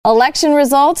Election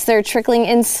results, they're trickling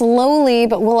in slowly,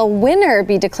 but will a winner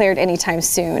be declared anytime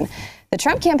soon? The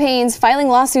Trump campaign's filing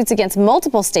lawsuits against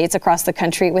multiple states across the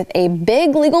country with a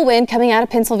big legal win coming out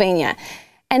of Pennsylvania.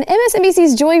 And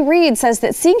MSNBC's Joy Reid says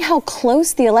that seeing how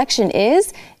close the election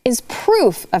is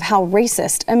proof of how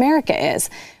racist America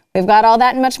is. We've got all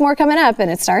that and much more coming up,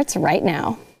 and it starts right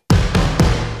now.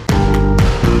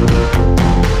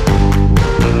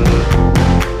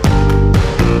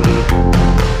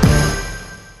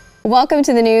 Welcome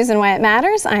to the news and why it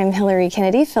matters. I'm Hillary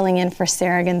Kennedy, filling in for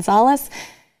Sarah Gonzalez.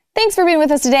 Thanks for being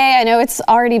with us today. I know it's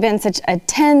already been such a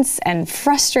tense and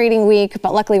frustrating week,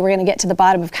 but luckily we're going to get to the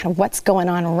bottom of kind of what's going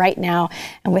on right now.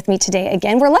 And with me today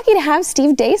again, we're lucky to have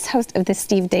Steve Deace, host of the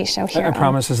Steve Deace Show here. I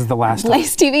promise this is the last time.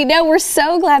 Blaze TV. No, we're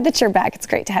so glad that you're back. It's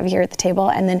great to have you here at the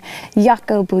table. And then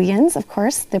Jaco Booyens, of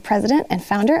course, the president and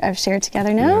founder of Share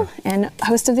Together Now and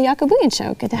host of the Jaco Booyens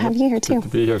Show. Good to have you here too. Good to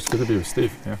be here. It's good to be with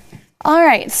Steve. Yeah. All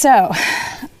right. So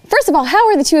first of all, how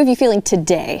are the two of you feeling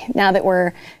today now that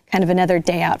we're kind of another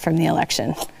day out from the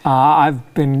election?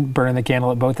 I've been burning the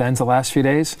candle at both ends the last few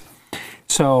days.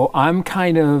 So I'm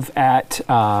kind of at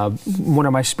one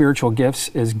of my spiritual gifts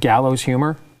is gallows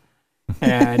humor.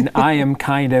 And I am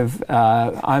kind of,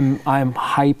 I'm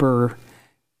hyper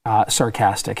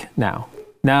sarcastic now.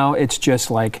 Now it's just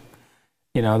like,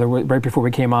 you know, right before we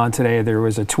came on today, there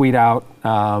was a tweet out,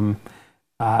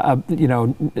 you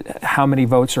know, how many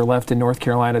votes are left in North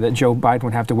Carolina that Joe Biden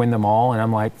would have to win them all. And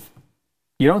I'm like,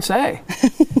 you don't say.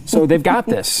 So they've got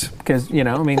this because, you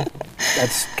know, I mean,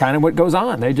 that's kind of what goes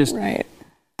on. They just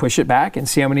push it back and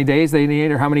see how many days they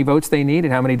need or how many votes they need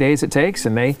and how many days it takes.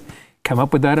 And they come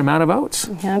up with that amount of votes.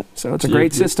 Yep. So it's a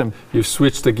great system. You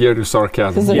switched the gear to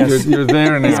sarcasm. Yes. You're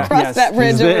there now. He's crossed that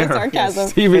bridge over sarcasm.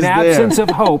 Yes. Steve is in absence of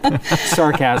hope,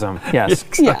 sarcasm. Yes.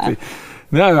 Exactly. Yeah.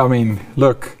 No, I mean,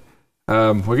 look,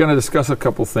 we're going to discuss a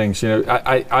couple things. You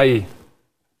know,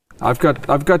 I've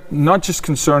got not just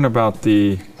concern about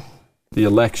the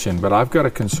election, but I've got a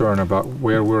concern about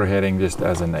where we're heading just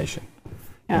as a nation.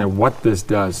 Yeah. You know, what this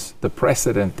does, the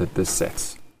precedent that this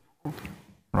sets.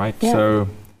 Right? Yeah. So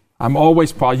I'm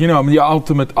always, you know, I'm the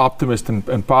ultimate optimist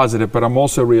and positive, but I'm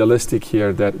also realistic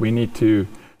here that we need to,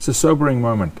 it's a sobering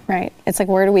moment. Right. It's like,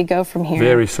 where do we go from here?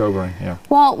 Very sobering, yeah.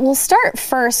 Well, we'll start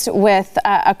first with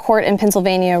a court in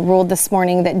Pennsylvania ruled this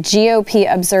morning that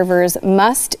GOP observers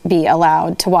must be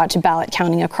allowed to watch ballot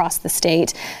counting across the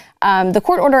state. The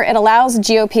court order, it allows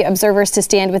GOP observers to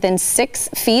stand within 6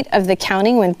 feet of the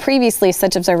counting when previously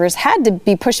such observers had to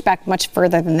be pushed back much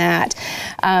further than that.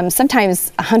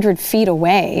 Sometimes 100 feet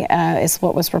away is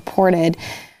what was reported.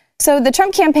 So the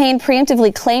Trump campaign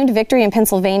preemptively claimed victory in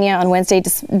Pennsylvania on Wednesday,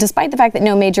 despite the fact that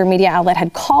no major media outlet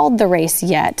had called the race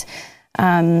yet.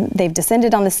 They've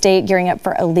descended on the state, gearing up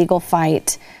for a legal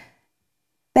fight.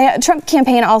 The Trump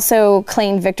campaign also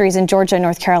claimed victories in Georgia and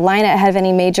North Carolina ahead of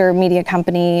any major media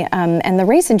company. And the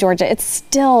race in Georgia, it's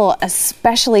still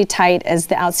especially tight as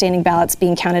the outstanding ballots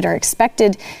being counted are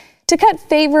expected to cut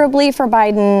favorably for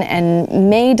Biden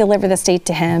and may deliver the state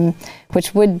to him,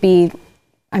 which would be,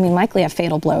 I mean, likely a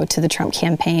fatal blow to the Trump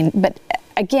campaign. But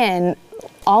again,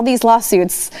 all these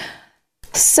lawsuits,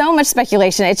 so much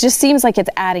speculation. It just seems like it's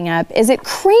adding up. Is it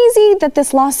crazy that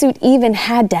this lawsuit even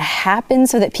had to happen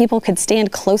so that people could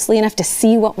stand closely enough to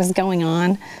see what was going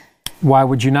on? Why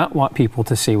would you not want people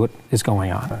to see what is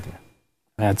going on?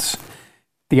 That's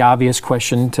the obvious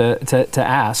question to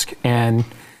ask. And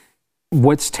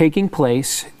what's taking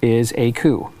place is a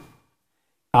coup.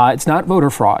 It's not voter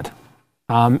fraud.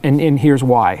 And here's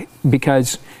why.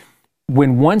 Because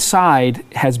when one side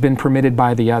has been permitted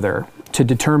by the other to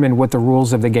determine what the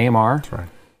rules of the game are,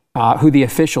 who the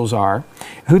officials are,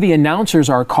 who the announcers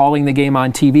are calling the game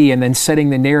on TV and then setting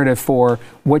the narrative for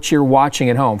what you're watching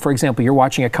at home. For example, you're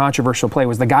watching a controversial play.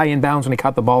 Was the guy in bounds when he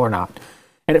caught the ball or not?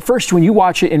 And at first, when you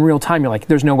watch it in real time, you're like,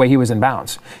 there's no way he was in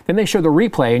bounds. Then they show the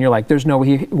replay and you're like, there's no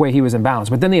way he was in bounds.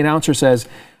 But then the announcer says,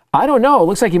 I don't know. It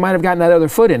looks like he might have gotten that other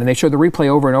foot in. And they show the replay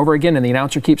over and over again. And the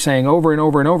announcer keeps saying over and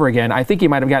over and over again, I think he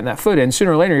might have gotten that foot in.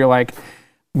 Sooner or later, you're like,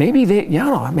 maybe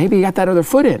maybe he got that other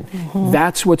foot in. Mm-hmm.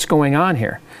 That's what's going on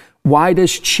here. Why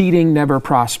does cheating never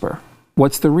prosper?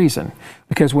 What's the reason?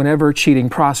 Because whenever cheating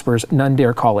prospers, none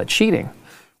dare call it cheating.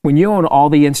 When you own all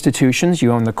the institutions,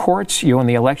 you own the courts, you own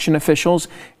the election officials,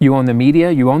 you own the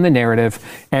media, you own the narrative.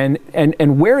 And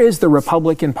where is the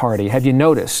Republican Party? Have you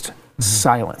noticed? Mm-hmm.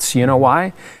 Silence. You know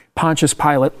why? Pontius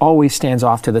Pilate always stands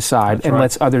off to the side and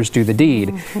lets others do the deed.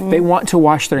 Mm-hmm. They want to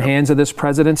wash their hands of this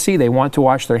presidency. They want to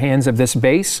wash their hands of this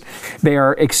base. They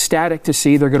are ecstatic to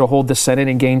see they're going to hold the Senate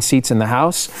and gain seats in the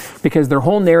House because their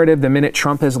whole narrative the minute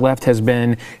Trump has left has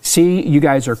been, see, you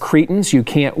guys are cretins. You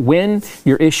can't win.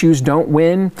 Your issues don't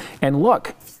win. And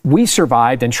look, We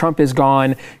survived and Trump is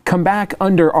gone. Come back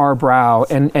under our brow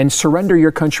and surrender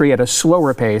your country at a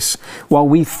slower pace while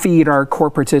we feed our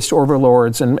corporatist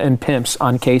overlords and pimps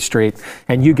on K Street,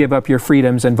 and you give up your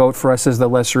freedoms and vote for us as the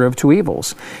lesser of two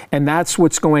evils. And that's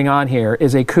what's going on here,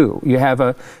 is a coup. You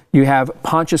have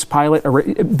Pontius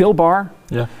Pilate, Bill Barr.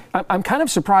 Yeah. I'm kind of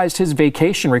surprised his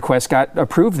vacation request got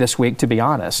approved this week, to be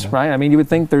honest, right? I mean, you would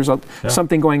think there's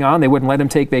something going on. They wouldn't let him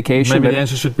take vacation. Maybe the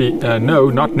answer should be no,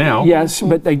 not now. Yes,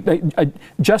 but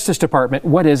Justice Department,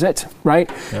 what is it, right?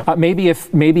 Yeah. Maybe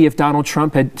if Donald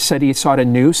Trump had said he sought a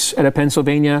noose at a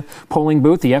Pennsylvania polling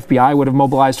booth, the FBI would have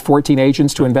mobilized 14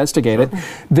 agents to investigate it.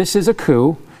 This is a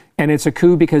coup. And it's a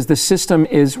coup because the system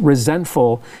is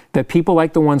resentful that people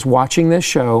like the ones watching this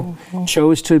show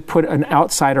chose to put an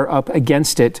outsider up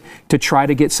against it to try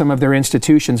to get some of their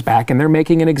institutions back. And they're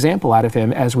making an example out of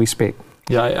him as we speak.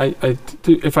 Yeah, I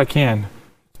if I can.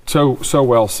 So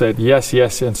well said. Yes,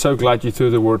 and so glad you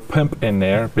threw the word pimp in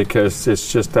there, because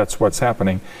it's just that's what's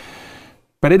happening.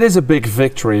 But it is a big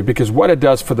victory, because what it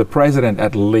does for the president,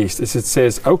 at least, is it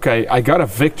says, okay, I got a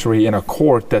victory in a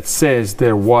court that says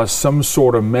there was some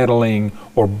sort of meddling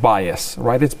or bias,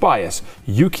 right? It's bias.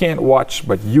 You can't watch,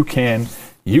 but you can.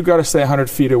 You got to stay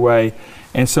 100 feet away.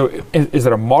 And so is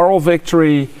it a moral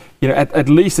victory? You know, at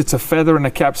least it's a feather in the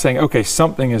cap saying, okay,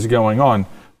 something is going on.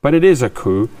 But it is a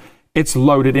coup. It's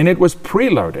loaded, and it was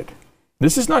preloaded.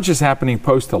 This is not just happening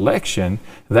post-election.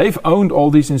 They've owned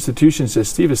all these institutions, as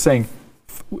Steve is saying.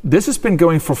 This has been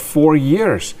going for 4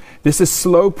 years. This is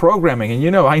slow programming.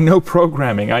 And I know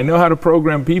programming. I know how to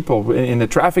program people in the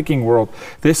trafficking world.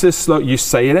 This is slow. You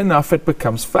say it enough, it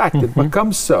becomes fact. It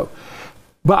becomes so.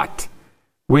 But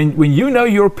when you know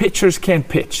your pitchers can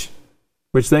pitch,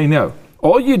 which they know,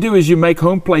 all you do is you make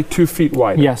home plate 2 feet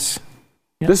wide. Yes.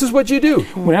 This is what you do.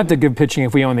 We don't have to give pitching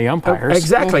if we own the umpires.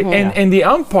 Exactly. And the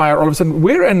umpire, all of a sudden,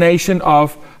 we're a nation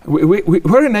of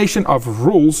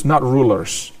rules, not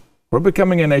rulers. We're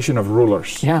becoming a nation of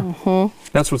rulers. Yeah.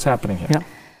 That's what's happening here. Yeah.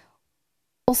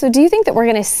 Also, do you think that we're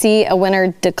going to see a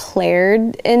winner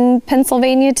declared in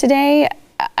Pennsylvania today?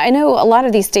 I know a lot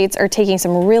of these states are taking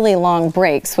some really long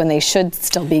breaks when they should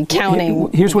still be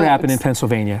counting. Here's what happened in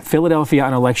Pennsylvania. Philadelphia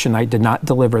on election night did not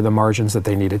deliver the margins that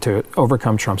they needed to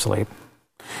overcome Trump's lead.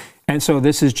 And so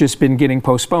this has just been getting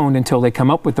postponed until they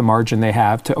come up with the margin they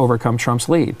have to overcome Trump's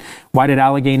lead. Why did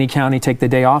Allegheny County take the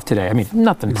day off today? I mean,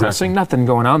 nothing pressing, nothing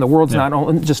going on. The world's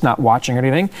just not watching or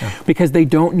anything because they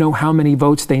don't know how many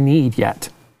votes they need yet.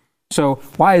 So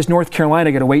why is North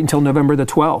Carolina going to wait until November the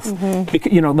 12th?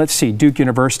 Because, let's see, Duke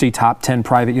University, top 10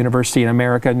 private university in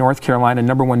America, North Carolina,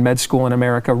 #1 med school in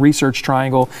America, Research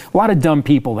Triangle, a lot of dumb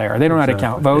people there. They don't know how to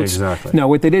count votes. Exactly. No,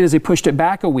 what they did is they pushed it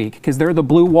back a week because they're the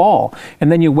blue wall. And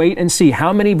then you wait and see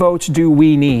how many votes do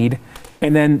we need.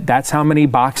 And then that's how many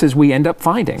boxes we end up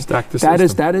finding.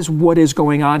 That is what is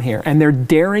going on here. And they're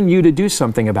daring you to do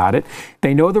something about it.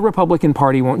 They know the Republican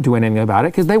Party won't do anything about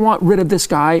it because they want rid of this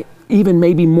guy even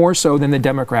maybe more so than the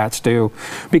Democrats do,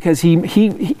 because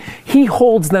he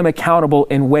holds them accountable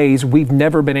in ways we've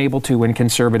never been able to in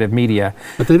conservative media.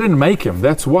 But they didn't make him.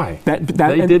 That's why.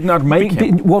 They did not make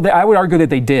him. Well, I would argue that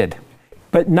they did.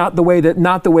 But not the way that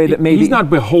maybe he's not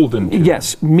beholden to.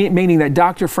 Yes, meaning that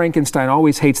Dr. Frankenstein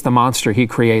always hates the monster he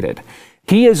created.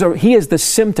 He is the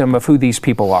symptom of who these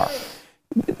people are.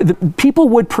 People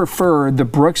would prefer the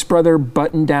Brooks Brother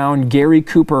button-down Gary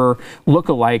Cooper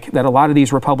lookalike that a lot of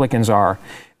these Republicans are.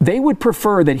 They would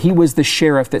prefer that he was the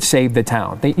sheriff that saved the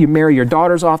town. You marry your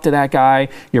daughters off to that guy.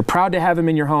 You're proud to have him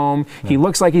in your home. He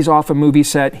looks like he's off a movie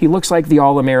set. He looks like the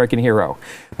all-American hero.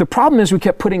 The problem is we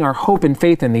kept putting our hope and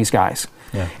faith in these guys.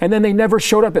 Yeah. And then they never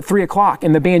showed up at 3 o'clock,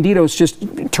 and the banditos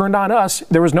just turned on us.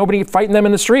 There was nobody fighting them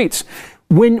in the streets.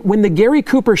 When the Gary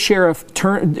Cooper sheriff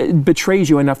betrays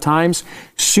you enough times,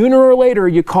 sooner or later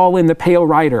you call in the Pale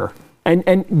Rider. And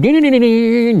the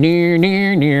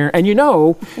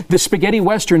spaghetti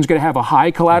western's going to have a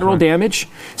high collateral damage.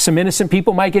 Some innocent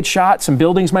people might get shot. Some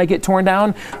buildings might get torn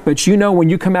down. But when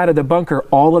you come out of the bunker,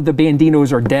 all of the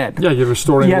banditos are dead. Yeah, you're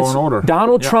restoring law and order.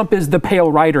 Donald Trump is the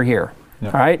Pale Rider here. Yeah.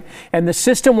 All right. And the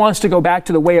system wants to go back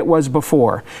to the way it was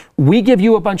before. We give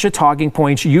you a bunch of talking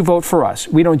points. You vote for us.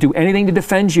 We don't do anything to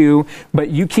defend you, but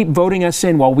you keep voting us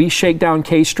in while we shake down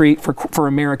K Street for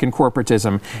American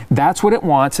corporatism. That's what it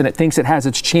wants, and it thinks it has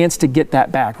its chance to get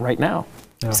that back right now.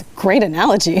 Yeah. It's a great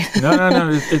analogy.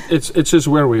 No. It's just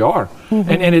where we are.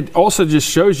 And it also just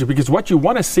shows you, because what you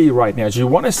want to see right now is you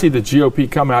want to see the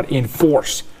GOP come out in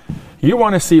force. You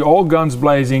want to see all guns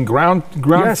blazing, ground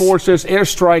forces,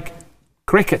 airstrike.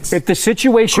 Crickets. If the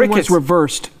situation was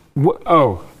reversed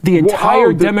The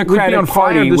entire Democratic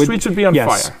Party the streets would be on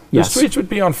yes, fire. Yes. The streets would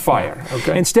be on fire.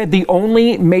 Okay. Instead, the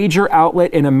only major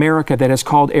outlet in America that has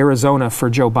called Arizona for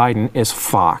Joe Biden is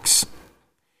Fox.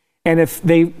 And if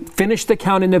they finish the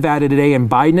count in Nevada today and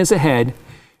Biden is ahead,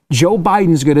 Joe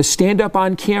Biden's going to stand up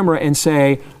on camera and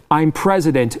say, "I'm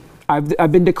president.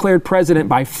 I've been declared president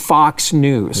by Fox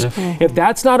News." Yeah. If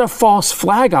that's not a false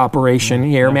flag operation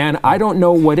here, man, I don't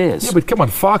know what is. Yeah, but come on,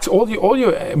 Fox, all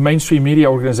your mainstream media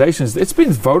organizations, it's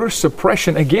been voter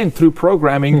suppression again through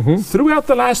programming throughout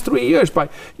the last 3 years.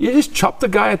 You just chop the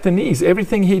guy at the knees.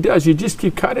 Everything he does, you just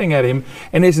keep cutting at him,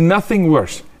 and there's nothing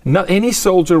worse. Any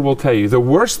soldier will tell you the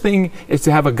worst thing is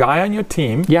to have a guy on your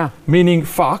team, meaning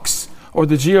Fox or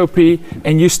the GOP,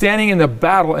 and you're standing in the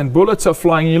battle and bullets are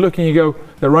flying and you look and you go,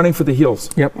 they're running for the hills.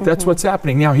 Yep. That's what's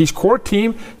happening. Now, his core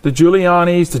team, the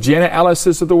Giulianis, the Jenna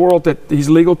Ellis's of the world, his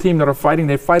legal team that are fighting,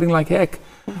 they're fighting like heck.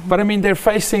 But I mean, they're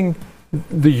facing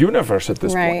the universe at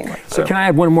this point. Right? So. Can I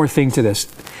add one more thing to this?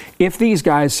 If these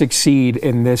guys succeed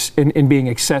in this, in being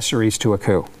accessories to a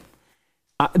coup,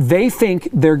 they think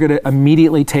they're going to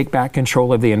immediately take back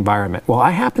control of the environment. Well,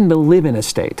 I happen to live in a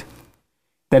state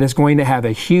that is going to have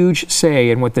a huge say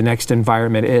in what the next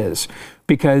environment is.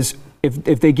 Because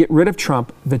if they get rid of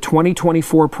Trump, the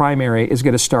 2024 primary is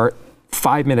going to start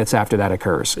 5 minutes after that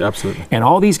occurs. Absolutely. And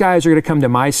all these guys are going to come to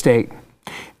my state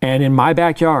and in my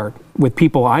backyard with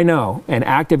people I know and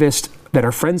activists that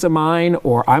are friends of mine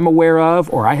or I'm aware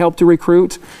of or I help to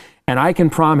recruit. And I can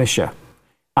promise you,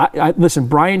 listen,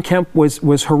 Brian Kemp was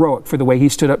heroic for the way he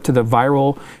stood up to the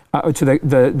viral, to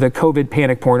the COVID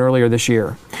panic porn earlier this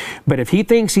year. But if he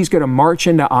thinks he's going to march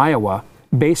into Iowa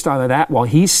based on that, while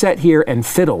he sat here and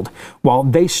fiddled, while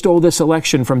they stole this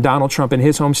election from Donald Trump in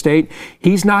his home state,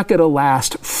 he's not going to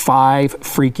last 5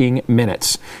 freaking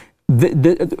minutes.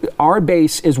 Our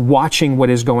base is watching what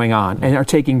is going on and are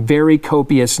taking very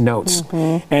copious notes.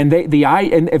 And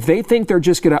if they think they're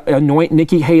just going to anoint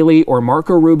Nikki Haley or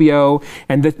Marco Rubio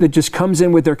and that just comes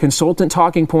in with their consultant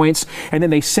talking points and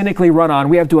then they cynically run on,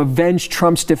 we have to avenge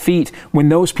Trump's defeat when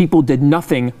those people did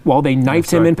nothing while they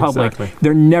knifed him in public. Exactly.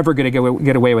 They're never going to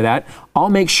get away with that. I'll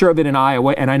make sure of it in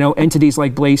Iowa, and I know entities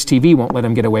like Blaze TV won't let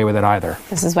them get away with it either.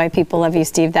 This is why people love you,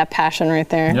 Steve. That passion right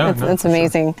there. Yeah, that's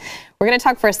amazing. Sure. We're going to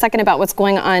talk for a second about what's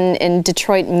going on in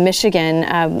Detroit,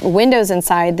 Michigan. Windows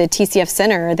inside the TCF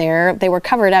Center there, they were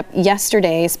covered up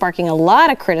yesterday, sparking a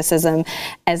lot of criticism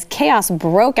as chaos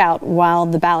broke out while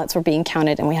the ballots were being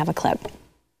counted. And we have a clip.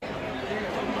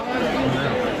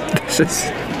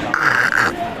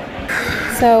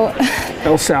 So,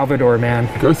 El Salvador, man.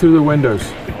 Go through the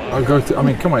windows. I'll go through, I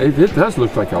mean, come on, it does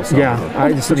look like El Salvador. Yeah,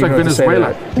 I just looks like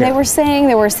Venezuela. They were saying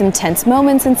there were some tense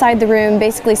moments inside the room.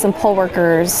 Basically, some poll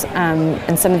workers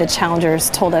and some of the challengers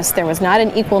told us there was not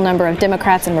an equal number of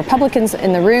Democrats and Republicans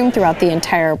in the room throughout the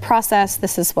entire process.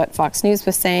 This is what Fox News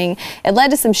was saying. It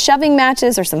led to some shoving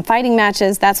matches or some fighting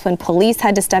matches. That's when police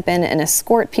had to step in and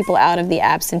escort people out of the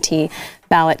absentee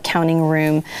ballot counting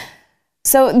room.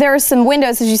 So there are some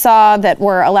windows, as you saw, that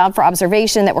were allowed for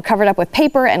observation that were covered up with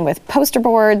paper and with poster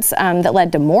boards that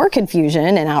led to more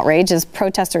confusion and outrage as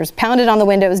protesters pounded on the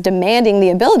windows, demanding the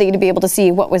ability to be able to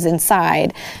see what was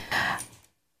inside.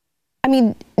 I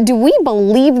mean, do we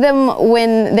believe them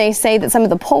when they say that some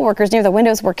of the poll workers near the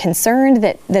windows were concerned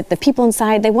that the people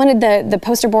inside, they wanted the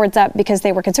poster boards up because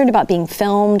they were concerned about being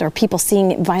filmed or people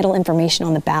seeing vital information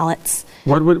on the ballots?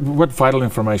 What vital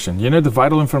information? You know, the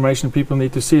vital information people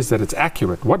need to see is that it's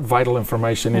accurate. What vital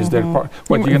information is there?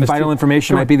 Vital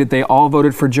information might be that they all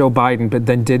voted for Joe Biden, but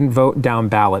then didn't vote down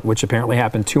ballot, which apparently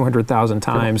happened 200,000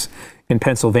 times in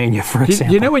Pennsylvania, for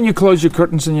example. You know, when you close your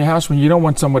curtains in your house, when you don't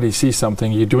want somebody to see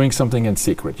something, you're doing something in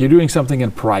secret. You're doing something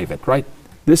in private, right?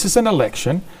 This is an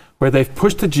election where they've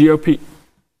pushed the GOP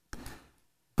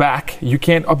back. You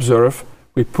can't observe.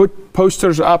 We put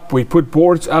posters up, we put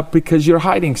boards up because you're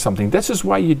hiding something. This is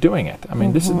why you're doing it. I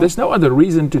mean, there's no other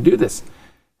reason to do this,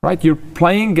 right? You're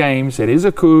playing games. It is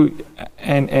a coup,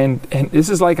 and this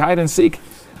is like hide and seek.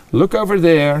 Look over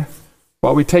there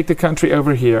while we take the country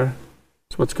over here.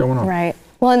 That's what's going on. Right.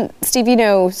 Well, and Steve, you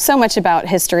know so much about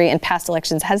history and past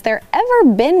elections. Has there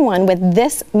ever been one with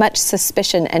this much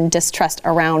suspicion and distrust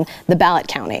around the ballot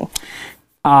counting?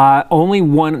 Only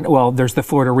one. Well, there's the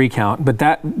Florida recount, but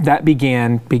that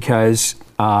began because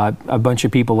a bunch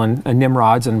of people in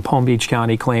Nimrods in Palm Beach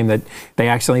County claimed that they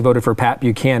accidentally voted for Pat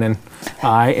Buchanan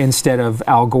instead of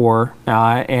Al Gore,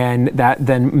 and that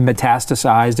then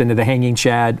metastasized into the Hanging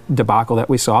Chad debacle that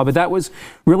we saw. But that was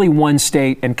really one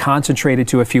state and concentrated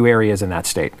to a few areas in that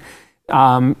state.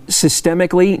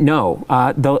 Systemically, no.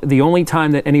 The only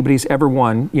time that anybody's ever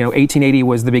won, 1880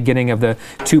 was the beginning of the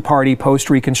two-party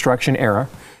post-Reconstruction era.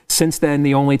 Since then,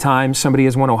 the only time somebody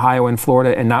has won Ohio and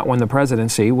Florida and not won the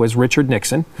presidency was Richard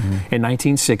Nixon in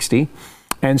 1960.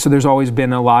 And so there's always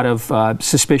been a lot of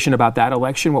suspicion about that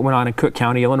election, what went on in Cook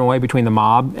County, Illinois, between the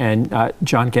mob and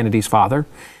John Kennedy's father.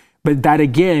 But that,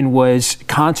 again, was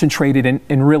concentrated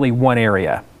in really one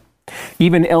area.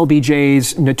 Even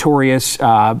LBJ's notorious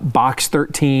Box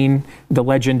 13, the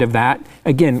legend of that,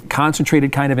 again,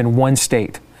 concentrated kind of in one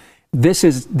state. This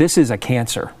is a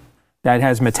cancer that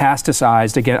has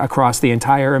metastasized again across the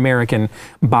entire American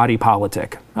body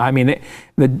politic. I mean,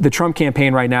 the Trump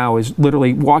campaign right now is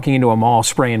literally walking into a mall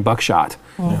spraying buckshot.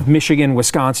 Michigan,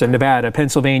 Wisconsin, Nevada,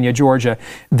 Pennsylvania, Georgia.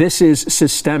 This is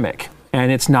systemic,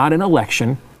 and it's not an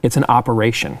election. It's an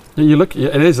operation. You look.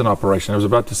 It is an operation. I was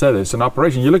about to say this. It's an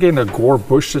operation. You look at the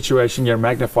Gore-Bush situation. You're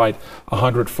magnified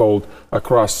 100-fold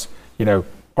across, arguably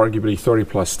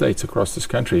 30+ states across this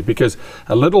country, because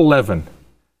a little leaven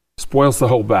spoils the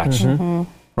whole batch,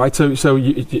 right? So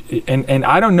and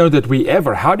I don't know that we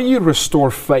ever. How do you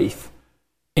restore faith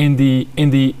in the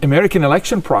American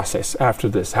election process after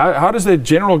this? How does the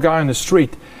general guy on the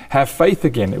street have faith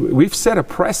again? We've set a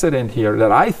precedent here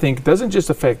that I think doesn't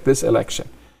just affect this election.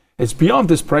 It's beyond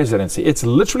this presidency. It's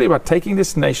literally about taking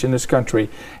this nation, this country,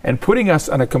 and putting us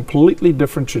on a completely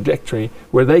different trajectory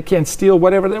where they can steal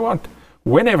whatever they want,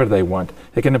 whenever they want.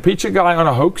 They can impeach a guy on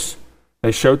a hoax.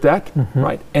 They showed that,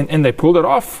 right? And they pulled it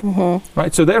off,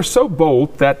 right? So they're so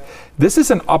bold that this is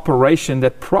an operation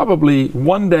that probably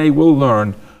one day we'll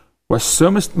learn was so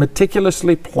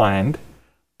meticulously planned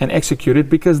and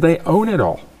executed because they own it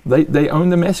all. They own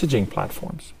the messaging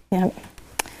platforms. Yep.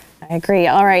 I agree.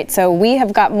 All right, so we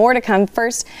have got more to come.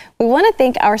 First, we want to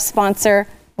thank our sponsor,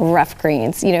 Rough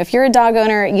Greens. If you're a dog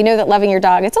owner, you know that loving your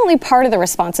dog, it's only part of the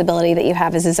responsibility that you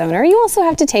have as his owner. You also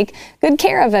have to take good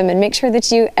care of him and make sure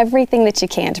that you everything that you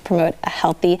can to promote a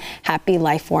healthy, happy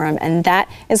life for him. And that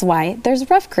is why there's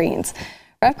Rough Greens.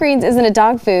 Rough Greens isn't a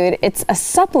dog food, it's a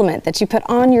supplement that you put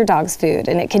on your dog's food,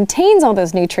 and it contains all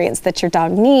those nutrients that your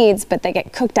dog needs, but they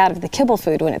get cooked out of the kibble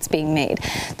food when it's being made.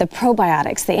 The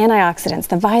probiotics, the antioxidants,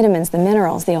 the vitamins, the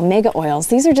minerals, the omega oils,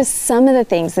 these are just some of the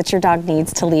things that your dog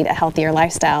needs to lead a healthier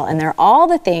lifestyle, and they're all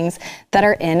the things that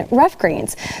are in Rough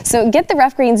Greens. So get the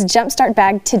Rough Greens Jumpstart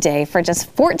Bag today for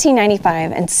just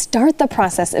 $14.95 and start the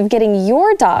process of getting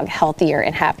your dog healthier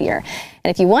and happier. And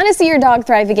if you want to see your dog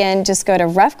thrive again, just go to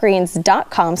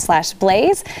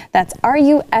roughgreens.com/blaze. That's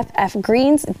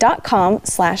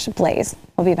ruffgreens.com/blaze.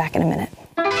 We'll be back in a minute.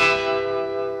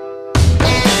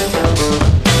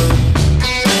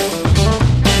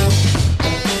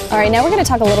 All right, now we're going to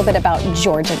talk a little bit about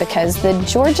Georgia, because the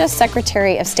Georgia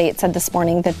Secretary of State said this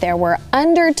morning that there were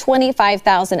under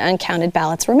 25,000 uncounted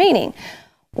ballots remaining.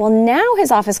 Well, now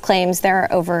his office claims there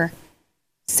are over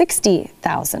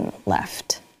 60,000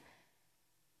 left.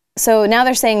 So now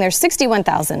they're saying there's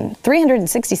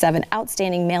 61,367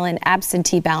 outstanding mail-in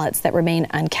absentee ballots that remain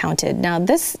uncounted. Now,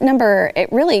 this number,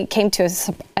 it really came to us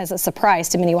as a surprise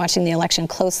to many watching the election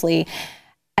closely,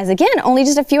 as again, only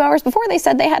just a few hours before they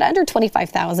said they had under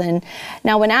 25,000.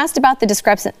 Now, when asked about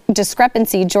the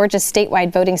discrepancy, Georgia's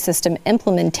statewide voting system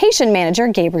implementation manager,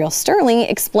 Gabriel Sterling,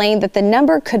 explained that the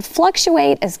number could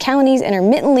fluctuate as counties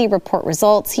intermittently report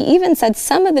results. He even said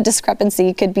some of the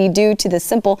discrepancy could be due to the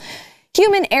simple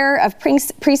human error of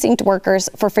precinct workers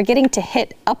for forgetting to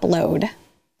hit upload.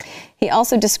 He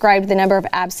also described the number of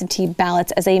absentee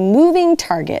ballots as a moving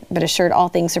target, but assured all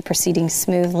things are proceeding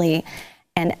smoothly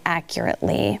and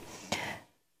accurately.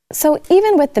 So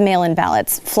even with the mail-in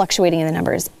ballots fluctuating in the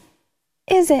numbers,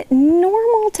 is it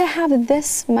normal to have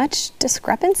this much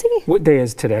discrepancy? What day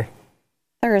is today?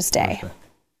 Thursday.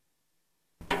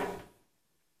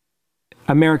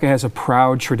 America has a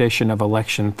proud tradition of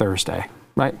Election Thursday,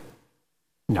 right?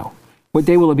 No. What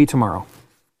day will it be tomorrow?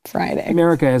 Friday.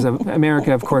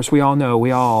 America, of course, we all know,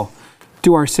 we all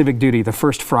do our civic duty the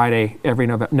first Friday every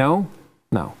November. No.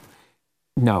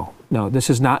 This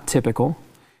is not typical.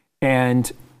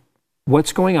 And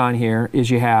what's going on here is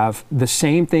you have the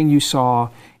same thing you saw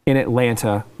in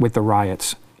Atlanta with the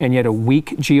riots. And yet a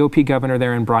weak GOP governor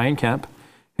there in Brian Kemp,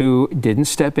 who didn't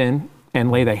step in and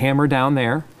lay the hammer down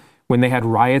there when they had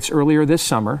riots earlier this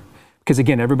summer. Because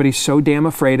again, everybody's so damn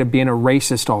afraid of being a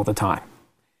racist all the time.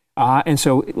 And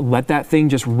so let that thing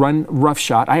just run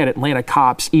roughshod. I had Atlanta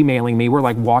cops emailing me. We're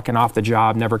like walking off the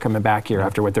job, never coming back here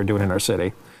after what they're doing in our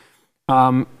city.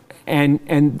 And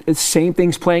the same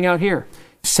thing's playing out here.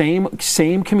 Same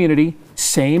community,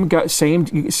 same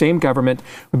government,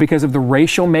 but because of the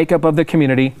racial makeup of the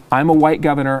community, I'm a white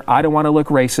governor. I don't want to look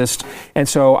racist, and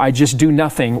so I just do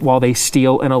nothing while they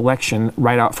steal an election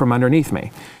right out from underneath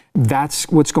me. That's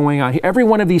what's going on here. Every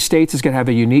one of these states is going to have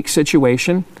a unique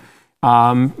situation,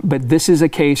 But this is a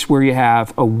case where you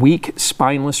have a weak,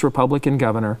 spineless Republican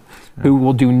governor who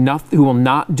will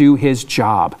not do his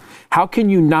job. How can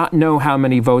you not know how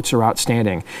many votes are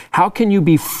outstanding? How can you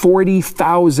be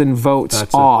 40,000 votes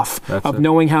off of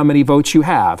knowing how many votes you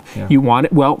have? Yeah. You want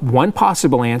it? Well, one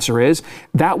possible answer is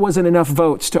that wasn't enough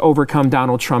votes to overcome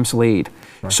Donald Trump's lead.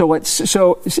 Right.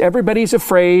 So everybody's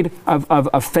afraid of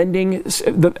offending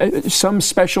some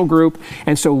special group,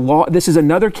 and so this is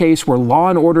another case where law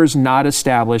and order is not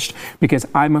established because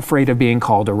I'm afraid of being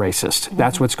called a racist. Mm-hmm.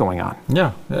 That's what's going on.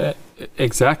 Yeah.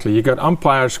 Exactly. You got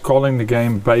umpires calling the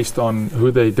game based on who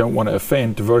they don't want to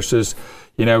offend versus,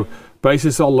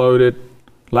 bases are loaded,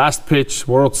 last pitch,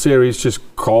 World Series, just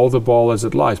call the ball as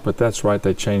it lies. But that's right,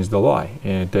 they changed the lie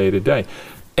day to day.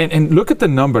 And look at the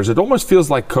numbers. It almost feels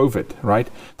like COVID, right?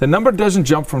 The number doesn't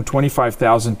jump from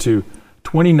 25,000 to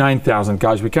 29,000.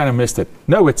 Guys, we kind of missed it.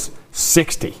 No, it's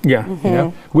 60. Yeah.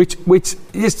 Mm-hmm. Which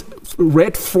is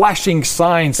red flashing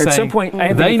signs at saying some point,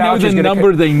 they know the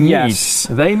number they need. Yes.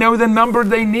 They know the number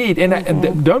they need.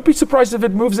 And don't be surprised if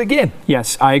it moves again.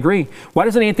 Yes, I agree. Why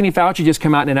doesn't Anthony Fauci just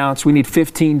come out and announce we need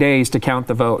 15 days to count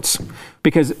the votes?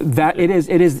 Because it is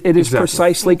exactly.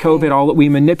 Precisely COVID. All that we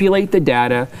manipulate the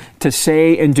data to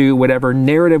say and do whatever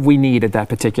narrative we need at that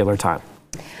particular time.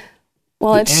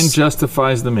 Well, the end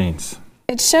justifies the means.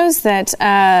 It shows that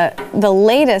the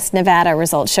latest Nevada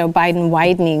results show Biden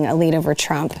widening a lead over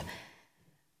Trump.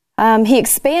 He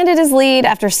expanded his lead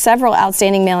after several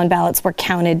outstanding mail-in ballots were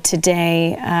counted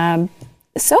today.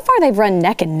 So far, they've run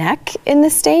neck and neck in the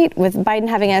state, with Biden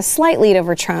having a slight lead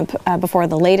over Trump before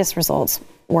the latest results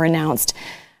were announced.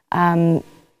 At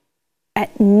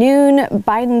noon,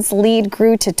 Biden's lead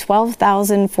grew to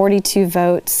 12,042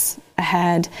 votes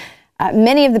ahead.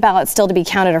 Many of the ballots still to be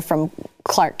counted are from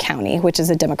Clark County, which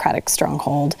is a Democratic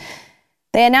stronghold.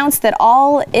 They announced that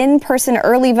all in-person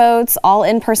early votes, all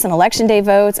in-person Election Day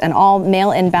votes, and all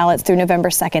mail-in ballots through November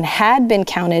 2nd had been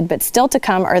counted, but still to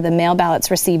come are the mail ballots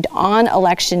received on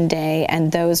Election Day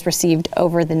and those received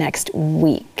over the next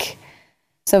week.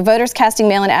 So voters casting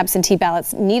mail-in absentee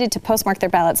ballots needed to postmark their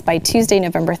ballots by Tuesday,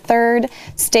 November 3rd.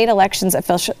 State elections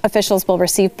officials will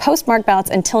receive postmarked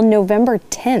ballots until November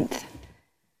 10th.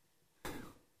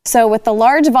 So with the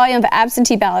large volume of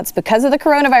absentee ballots because of the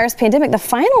coronavirus pandemic, the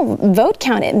final vote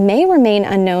count, it may remain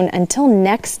unknown until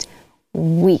next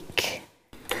week.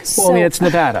 Well, it's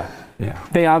Nevada. Yeah.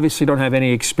 They obviously don't have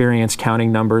any experience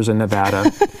counting numbers in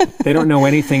Nevada. They don't know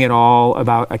anything at all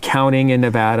about accounting in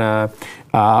Nevada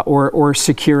or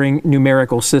securing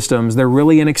numerical systems. They're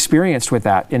really inexperienced with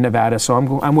that in Nevada, so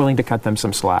I'm willing to cut them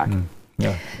some slack.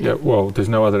 Yeah. Well, there's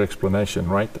no other explanation,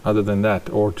 right? Other than that,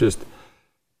 or just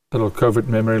little COVID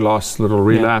memory loss, little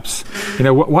relapse.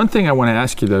 Yeah. One thing I want to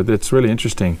ask you, though, that's really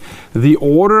interesting, the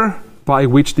order by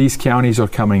which these counties are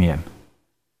coming in.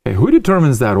 Okay, who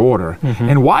determines that order? Mm-hmm.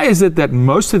 And why is it that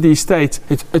most of these states,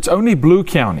 it's only blue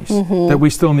counties that we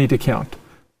still need to count?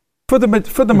 For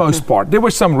the most part. There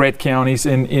were some red counties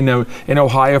in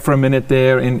Ohio for a minute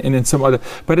there and in some other,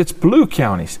 but it's blue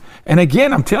counties. And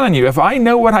again, I'm telling you, if I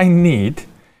know what I need,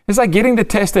 it's like getting the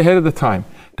test ahead of the time.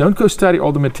 Don't go study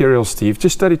all the materials, Steve.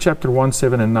 Just study chapter 1,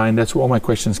 7, and 9. That's where all my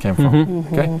questions came from.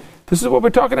 Okay? This is what we're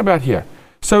talking about here.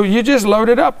 So you just load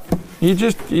it up. You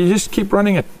just keep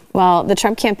running it. Well, the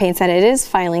Trump campaign said it is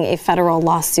filing a federal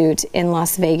lawsuit in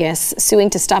Las Vegas, suing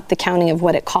to stop the counting of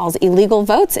what it calls illegal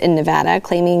votes in Nevada,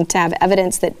 claiming to have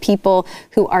evidence that people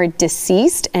who are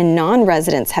deceased and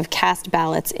non-residents have cast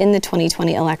ballots in the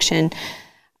 2020 election.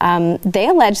 They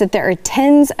allege that there are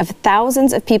tens of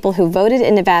thousands of people who voted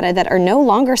in Nevada that are no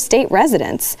longer state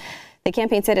residents. The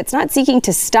campaign said it's not seeking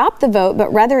to stop the vote,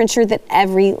 but rather ensure that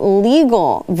every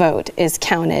legal vote is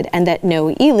counted and that no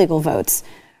illegal votes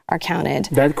are counted.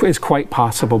 That is quite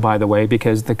possible, by the way,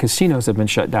 because the casinos have been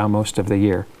shut down most of the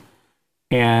year.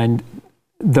 And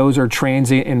those are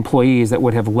transient employees that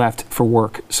would have left for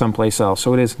work someplace else.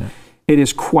 So it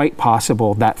is quite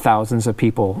possible that thousands of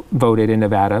people voted in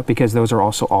Nevada because those are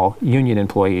also all union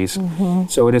employees.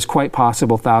 So it is quite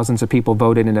possible thousands of people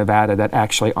voted in Nevada that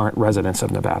actually aren't residents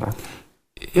of Nevada.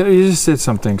 You just said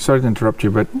something, sorry to interrupt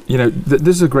you, but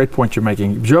this is a great point you're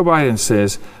making. Joe Biden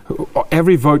says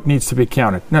every vote needs to be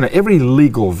counted. No, every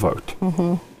legal vote.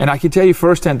 And I can tell you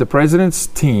firsthand, the president's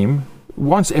team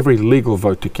wants every legal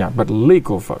vote to count, but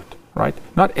legal vote, right?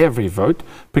 Not every vote,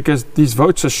 because these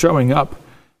votes are showing up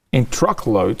in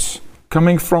truckloads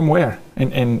coming from where?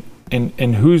 And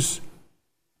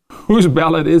whose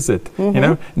ballot is it?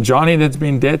 Johnny that's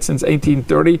been dead since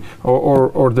 1830,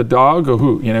 or the dog, or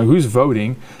who? Who's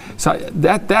voting? So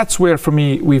that's where, for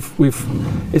me, we've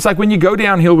it's like when you go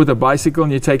downhill with a bicycle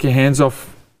and you take your hands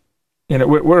off.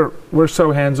 We're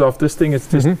so hands off. This thing is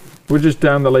just We're just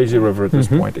down the lazy river at this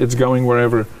point. It's going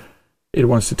wherever it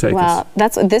wants to take us.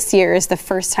 Well, this year is the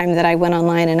first time that I went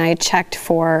online and I checked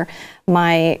for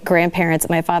my grandparents,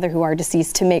 my father who are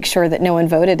deceased, to make sure that no one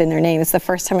voted in their name. It's the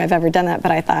first time I've ever done that,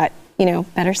 but I thought,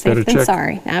 better safe than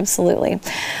sorry. Absolutely.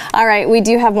 All right, we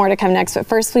do have more to come next, but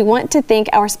first we want to thank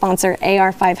our sponsor,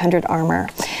 AR500 Armor.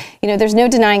 There's no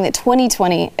denying that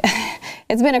 2020,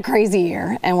 it's been a crazy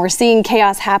year, and we're seeing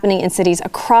chaos happening in cities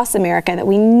across America that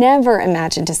we never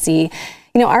imagined to see.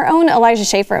 Our own Elijah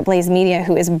Schaefer at Blaze Media,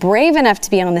 who is brave enough to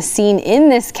be on the scene in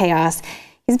this chaos,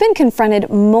 he's been confronted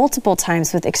multiple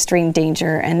times with extreme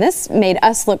danger, and this made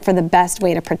us look for the best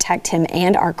way to protect him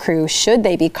and our crew should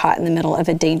they be caught in the middle of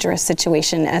a dangerous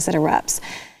situation as it erupts.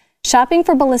 Shopping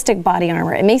for ballistic body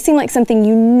armor, it may seem like something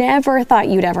you never thought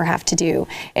you'd ever have to do.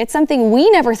 It's something we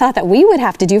never thought that we would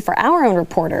have to do for our own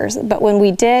reporters, but when we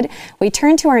did, we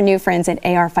turned to our new friends at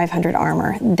AR500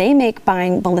 Armor. They make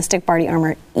buying ballistic body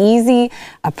armor easy,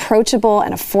 approachable,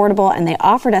 and affordable, and they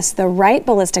offered us the right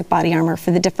ballistic body armor for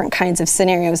the different kinds of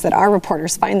scenarios that our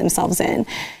reporters find themselves in.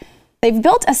 They've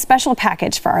built a special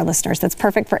package for our listeners that's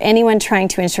perfect for anyone trying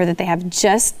to ensure that they have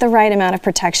just the right amount of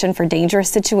protection for dangerous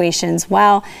situations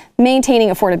while maintaining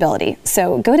affordability.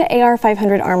 So go to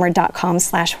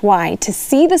ar500armor.com/Y to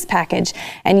see this package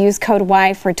and use code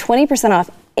Y for 20% off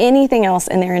anything else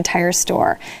in their entire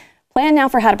store. Plan now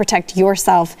for how to protect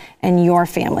yourself and your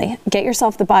family. Get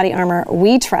yourself the body armor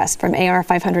we trust from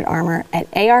AR500 Armor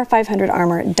at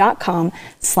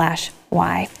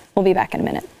ar500armor.com/Y. We'll be back in a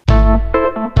minute.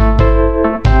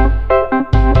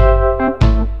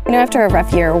 After a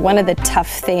rough year, one of the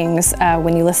tough things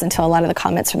when you listen to a lot of the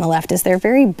comments from the left is they're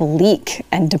very bleak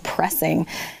and depressing.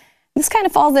 This kind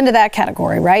of falls into that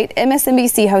category, right?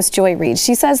 MSNBC host Joy Reid,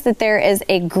 she says that there is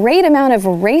a great amount of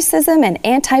racism and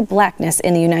anti-blackness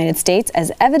in the United States,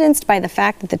 as evidenced by the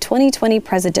fact that the 2020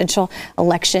 presidential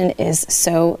election is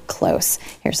so close.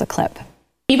 Here's a clip.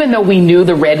 Even though we knew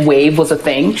the red wave was a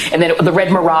thing, and then the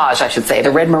red mirage, I should say,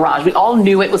 the red mirage, we all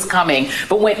knew it was coming.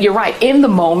 But when you're right, in the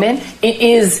moment,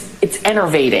 it's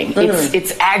enervating,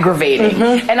 it's aggravating.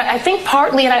 And I think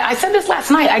partly, and I said this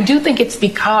last night, I do think it's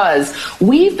because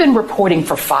we've been reporting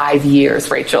for 5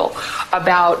 years, Rachel,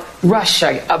 about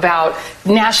Russia, about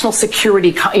national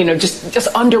security, just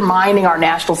undermining our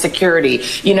national security,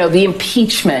 the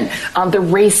impeachment, the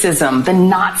racism, the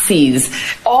Nazis,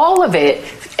 all of it.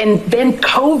 And then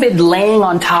COVID laying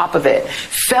on top of it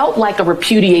felt like a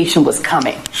repudiation was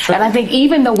coming. Sure. And I think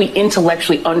even though we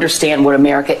intellectually understand what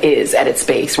America is at its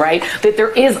base, right, that there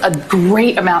is a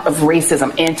great amount of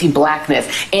racism, anti-blackness,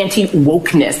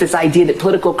 anti-wokeness, this idea that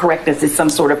political correctness is some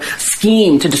sort of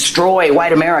scheme to destroy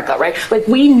white America, right? Like,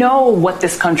 we know what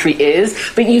this country is,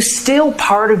 but you still,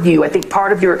 part of you, I think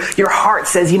part of your heart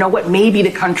says, you know what, maybe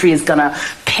the country is going to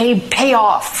pay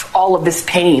off all of this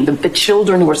pain, the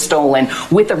children who were stolen,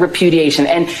 with a repudiation.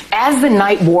 And as the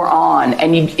night wore on,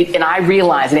 and I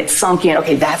realized, and it sunk in,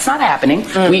 okay, that's not happening.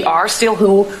 We are still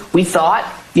who we thought.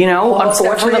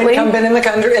 Unfortunately, every incumbent in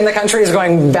the country is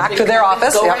going back to their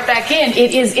office. Go right back in.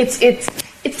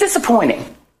 It's disappointing.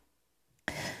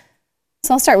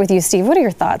 So I'll start with you, Steve. What are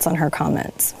your thoughts on her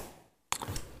comments?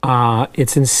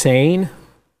 It's insane.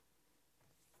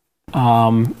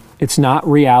 It's not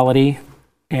reality,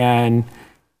 and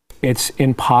it's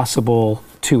impossible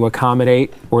to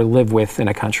accommodate or live with in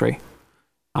a country,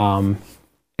 and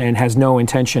has no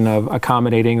intention of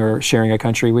accommodating or sharing a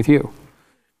country with you.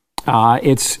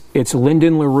 It's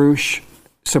Lyndon LaRouche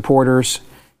supporters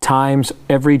times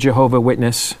every Jehovah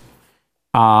Witness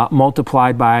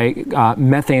multiplied by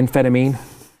methamphetamine,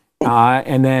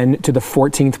 and then to the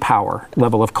 14th power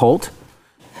level of cult.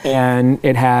 And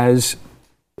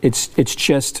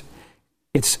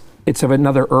it's of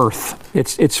another earth.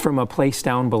 It's from a place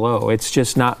down below. It's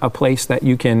just not a place that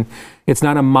you can, it's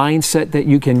not a mindset that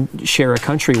you can share a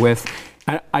country with.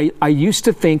 I used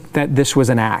to think that this was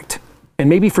an act. And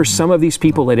maybe for some of these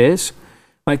people it is.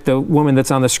 Like the woman that's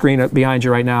on the screen behind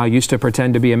you right now used to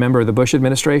pretend to be a member of the Bush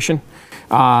administration,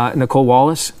 Nicole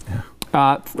Wallace.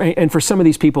 Yeah. And for some of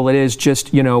these people it is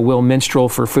just, we'll minstrel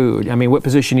for food. I mean, what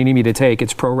position you need me to take?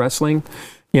 It's pro wrestling.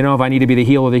 If I need to be the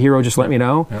heel or the hero, just let me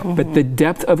know. Yep. But the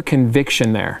depth of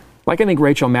conviction there, like I think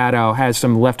Rachel Maddow has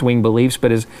some left-wing beliefs,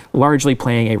 but is largely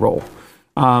playing a role.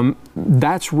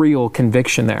 That's real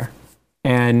conviction there.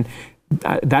 And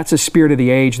that's a spirit of the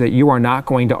age that you are not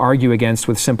going to argue against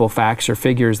with simple facts or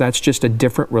figures. That's just a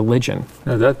different religion.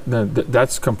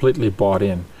 That's completely bought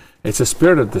in. It's a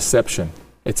spirit of deception.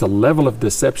 It's a level of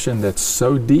deception that's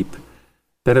so deep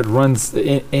that it runs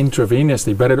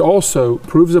intravenously, but it also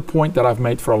proves a point that I've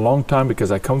made for a long time,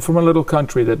 because I come from a little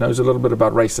country that knows a little bit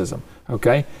about racism,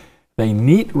 okay? They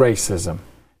need racism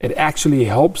It actually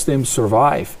helps them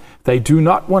survive. They do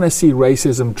not want to see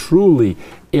racism truly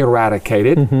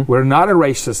eradicated. We're not a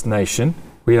racist nation.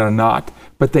 We are not.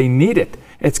 But they need it.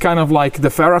 It's kind of like the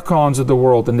Farrakhan's of the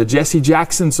world and the Jesse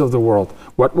Jacksons of the world.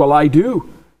 What will I do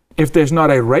if there's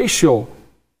not a racial,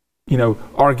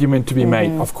 argument to be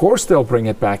made? Of course they'll bring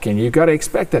it back in. You've got to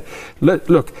expect that.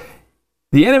 Look,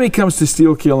 the enemy comes to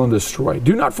steal, kill, and destroy.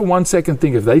 Do not for one second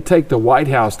think if they take the White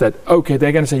House that, okay,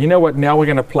 they're going to say, you know what, now we're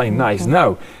going to play nice.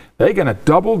 No, they're going to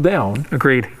double down.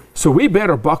 Agreed. So we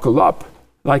better buckle up.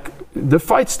 Like, the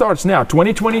fight starts now.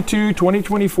 2022,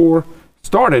 2024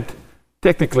 started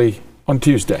technically on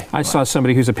Tuesday. I saw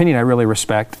somebody whose opinion I really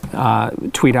respect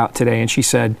tweet out today, and she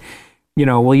said,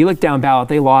 well, you look down ballot,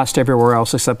 they lost everywhere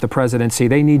else except the presidency.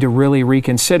 They need to really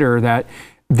reconsider that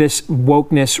this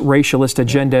wokeness, racialist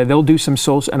agenda, they'll do some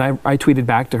souls. And I tweeted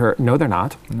back to her, no, they're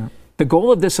not. No. The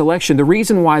goal of this election, the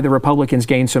reason why the Republicans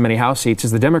gained so many House seats is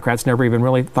the Democrats never even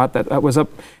really thought that was up.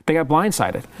 They got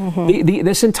blindsided.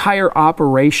 This entire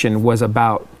operation was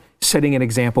about setting an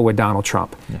example with Donald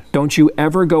Trump. Yes. Don't you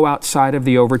ever go outside of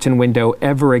the Overton window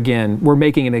ever again. We're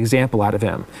making an example out of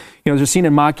him. There's a scene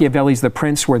in Machiavelli's The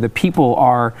Prince where the people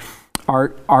are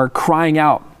crying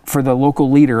out for the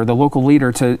local leader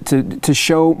to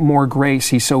show more grace.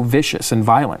 He's so vicious and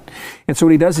violent. And so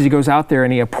what he does is he goes out there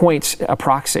and he appoints a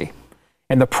proxy.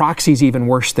 And the proxy's even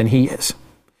worse than he is.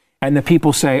 And the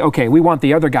people say, okay, we want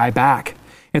the other guy back.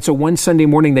 And so one Sunday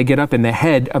morning they get up and the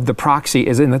head of the proxy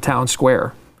is in the town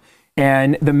square.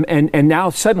 And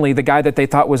now suddenly the guy that they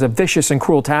thought was a vicious and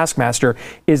cruel taskmaster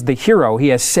is the hero. He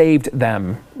has saved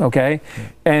them. Okay,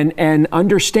 and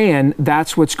understand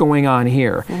that's what's going on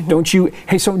here. Don't you?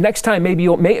 Hey, so next time maybe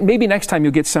next time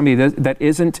you'll get somebody that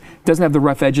doesn't have the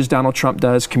rough edges Donald Trump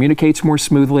does, communicates more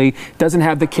smoothly, doesn't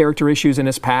have the character issues in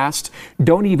his past.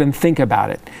 Don't even think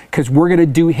about it, because we're going to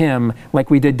do him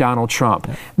like we did Donald Trump.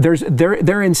 They're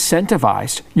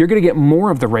incentivized. You're going to get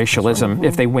more of the racialism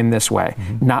if they win this way,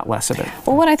 not less of it.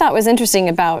 Well, what I thought was interesting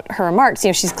about her remarks,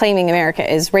 she's claiming America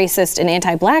is racist and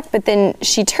anti-black, but then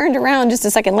she turned around just a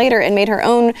second later and made her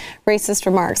own racist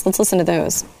remarks. Let's listen to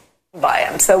those. By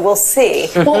him, so we'll see.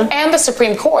 Well, and the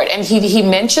Supreme Court, and he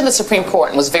mentioned the Supreme Court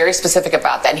and was very specific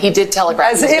about that. And he did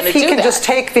telegraph as if he could just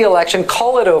take the election,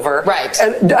 call it over, right,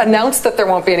 and announce that there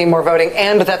won't be any more voting,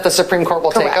 and that the Supreme Court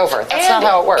will take over. That's not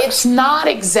how it works. It's not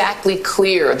exactly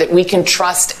clear that we can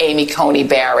trust Amy Coney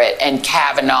Barrett and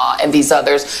Kavanaugh and these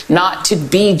others not to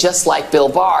be just like Bill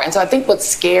Barr. And so I think what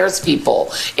scares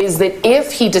people is that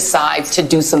if he decides to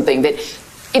do something that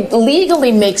it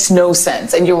legally makes no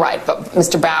sense, and you're right, but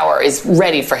Mr. Bauer is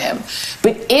ready for him.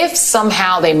 But if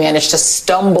somehow they manage to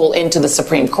stumble into the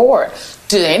Supreme Court,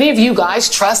 do any of you guys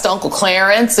trust Uncle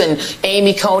Clarence and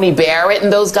Amy Coney Barrett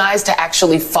and those guys to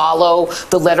actually follow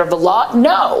the letter of the law?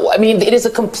 No. I mean, it is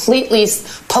a completely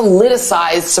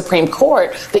politicized Supreme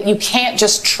Court that you can't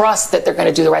just trust that they're going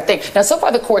to do the right thing. Now, so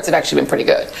far, the courts have actually been pretty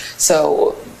good.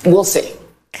 So we'll see.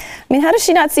 I mean, how does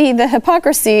she not see the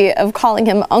hypocrisy of calling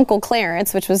him Uncle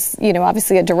Clarence, which was,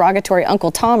 obviously a derogatory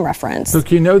Uncle Tom reference? Look,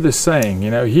 the saying,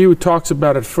 he who talks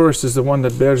about it first is the one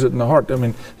that bears it in the heart. I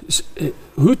mean,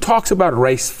 who talks about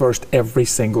race first every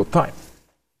single time?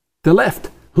 The left.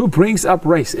 Who brings up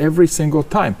race every single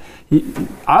time?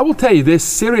 I will tell you, there's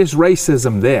serious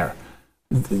racism there.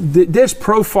 There's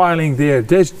profiling there.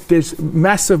 There's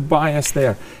massive bias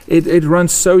there. It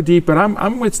runs so deep. But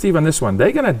I'm with Steve on this one.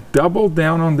 They're going to double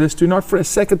down on this. Do not for a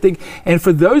second think. And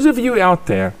for those of you out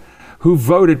there who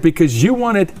voted because you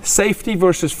wanted safety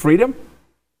versus freedom,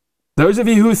 those of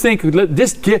you who think,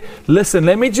 listen,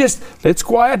 let's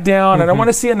quiet down. I don't want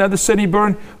to see another city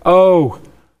burn. You're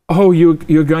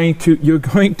going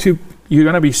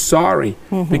to be sorry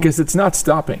because it's not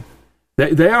stopping.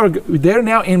 They're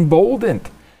now emboldened.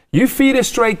 You feed a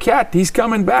stray cat, he's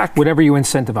coming back. Whatever you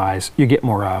incentivize, you get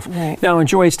more of. Right. Now, in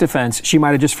Joy's defense, she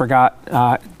might have just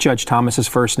forgot Judge Thomas's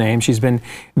first name. She's been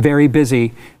very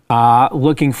busy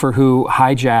looking for who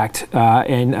hijacked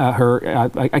in her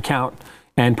account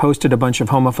and posted a bunch of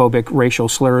homophobic racial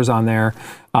slurs on there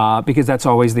because that's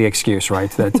always the excuse, right?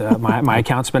 That my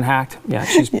account's been hacked. Yeah,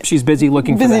 she's busy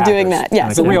looking for the hackers. Busy doing that,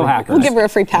 yes. The real hackers. We'll give her a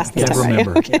free pass this time.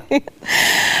 Remember. Okay.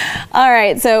 All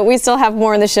right, so we still have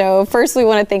more in the show. First, we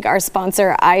want to thank our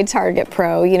sponsor, iTarget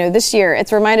Pro. This year,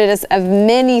 it's reminded us of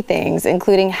many things,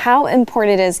 including how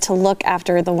important it is to look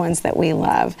after the ones that we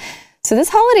love. So this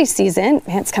holiday season,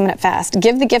 it's coming up fast,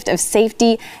 give the gift of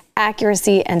safety,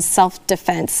 accuracy, and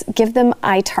self-defense. Give them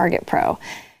iTarget Pro.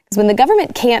 Because when the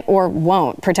government can't or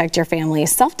won't protect your family,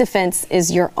 self-defense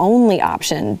is your only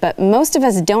option. But most of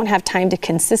us don't have time to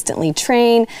consistently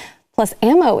train. Plus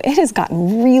ammo, it has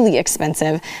gotten really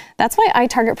expensive. That's why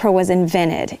iTarget Pro was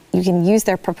invented. You can use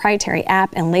their proprietary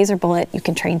app and laser bullet. You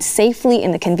can train safely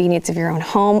in the convenience of your own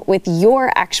home with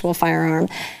your actual firearm.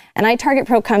 And iTarget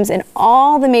Pro comes in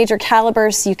all the major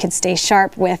calibers, so you can stay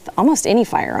sharp with almost any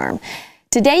firearm.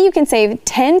 Today, you can save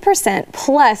 10%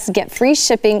 plus get free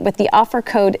shipping with the offer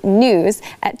code NEWS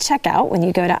at checkout when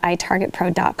you go to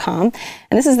itargetpro.com.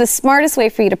 And this is the smartest way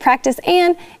for you to practice,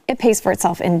 and it pays for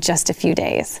itself in just a few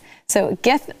days. So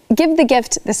give the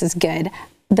gift, this is good,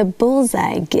 the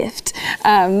bullseye gift.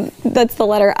 That's the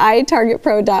letter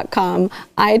itargetpro.com,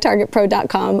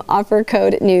 itargetpro.com, offer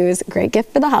code NEWS. Great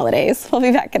gift for the holidays. We'll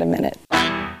be back in a minute.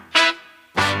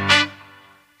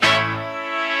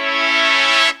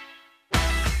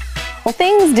 Well,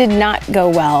 things did not go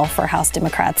well for House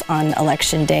Democrats on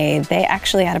Election Day. They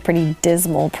actually had a pretty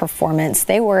dismal performance.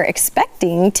 They were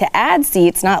expecting to add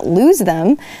seats, not lose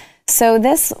them. So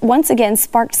this once again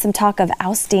sparked some talk of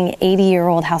ousting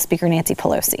 80-year-old House Speaker Nancy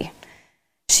Pelosi.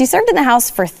 She served in the House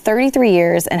for 33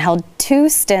 years and held 2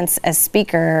 stints as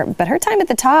Speaker, but her time at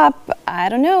the top, I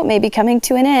don't know, may be coming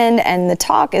to an end, and the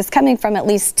talk is coming from at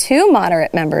least 2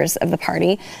 moderate members of the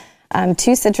party.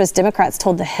 2 centrist Democrats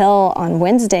told The Hill on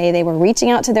Wednesday they were reaching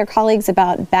out to their colleagues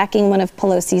about backing one of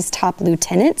Pelosi's top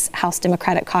lieutenants, House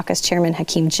Democratic Caucus Chairman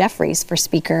Hakeem Jeffries, for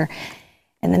Speaker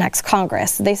in the next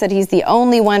Congress. They said he's the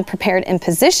only one prepared in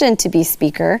position to be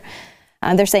Speaker.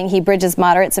 They're saying he bridges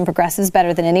moderates and progressives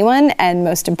better than anyone, and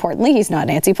most importantly, he's not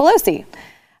Nancy Pelosi.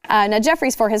 Now,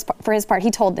 Jeffries, for his part,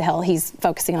 he told The Hill he's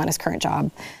focusing on his current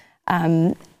job.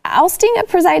 Ousting a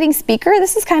presiding speaker,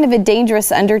 this is kind of a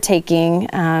dangerous undertaking.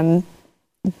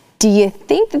 Do you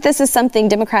think that this is something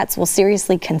Democrats will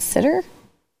seriously consider?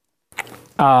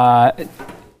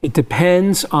 It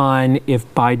depends on if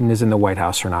Biden is in the White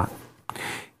House or not.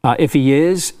 If he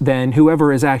is, then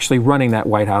whoever is actually running that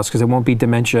White House, because it won't be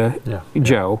Dementia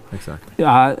Joe, exactly.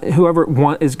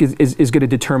 Whoever is going to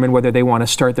determine whether they want to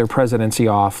start their presidency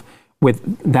off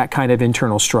with that kind of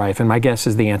internal strife. And my guess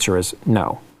is the answer is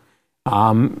no.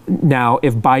 Now,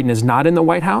 if Biden is not in the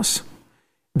White House,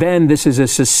 then this is a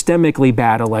systemically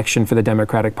bad election for the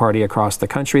Democratic Party across the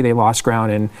country. They lost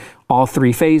ground in all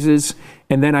 3 phases.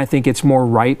 And then I think it's more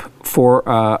ripe for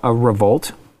a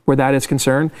revolt where that is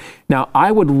concerned. Now,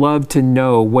 I would love to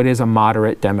know what is a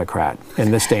moderate Democrat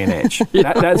in this day and age.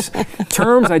 That's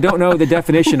terms I don't know the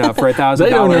definition of for $1,000.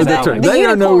 They don't know the term. They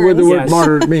don't know what the word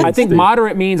moderate means. I think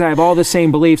moderate means I have all the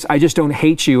same beliefs. I just don't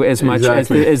hate you as much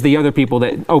as the other people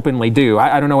that openly do.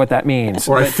 I don't know what that means.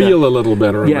 Or I feel a little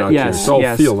better about you. It's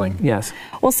all feeling. Yes.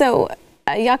 Well, so,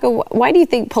 Jaco, why do you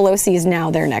think Pelosi is now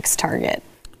their next target?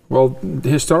 Well,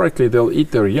 historically, they'll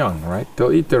eat their young, right?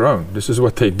 They'll eat their own. This is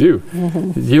what they do.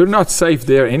 Mm-hmm. You're not safe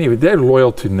there anyway. They're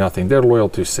loyal to nothing. They're loyal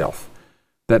to self.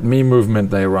 That me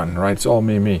movement they run, right? It's all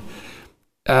me.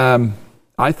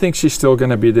 I think she's still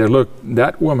going to be there. Look,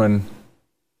 that woman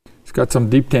has got some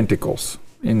deep tentacles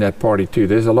in that party, too.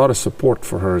 There's a lot of support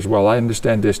for her as well. I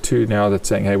understand there's 2 now that's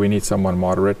saying, hey, we need someone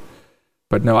moderate.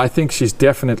 But no, I think she's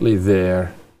definitely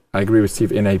there. I agree with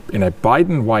Steve. In a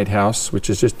Biden White House, which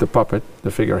is just the puppet,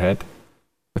 the figurehead,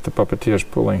 with the puppeteers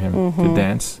pulling him to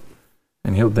dance,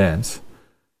 and he'll dance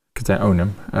because they own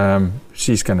him.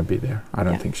 She's going to be there. I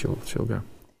don't think she'll go.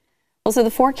 Well, so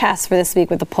the forecasts for this week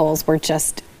with the polls were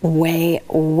just way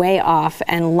off,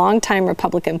 and longtime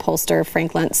Republican pollster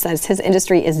Frank Luntz says his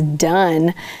industry is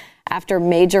done after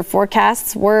major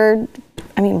forecasts were,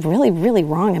 really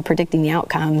wrong in predicting the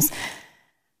outcomes.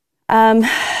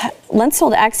 Luntz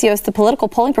told Axios the political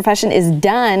polling profession is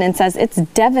done and says it's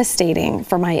devastating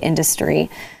for my industry.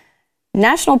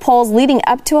 National polls leading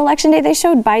up to Election Day, they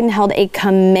showed Biden held a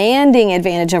commanding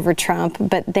advantage over Trump,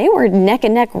 but they were neck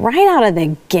and neck right out of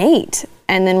the gate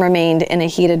and then remained in a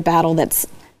heated battle that's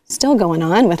still going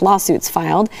on with lawsuits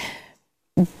filed.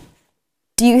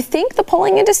 Do you think the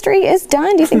polling industry is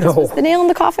done? Do you think this was the nail in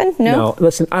the coffin? No.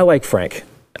 Listen, I like Frank.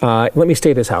 Let me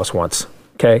stay at his house once,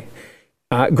 okay?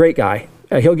 Great guy.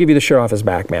 He'll give you the shirt off his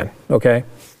back, man, okay?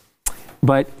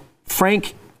 But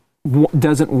Frank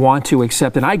doesn't want to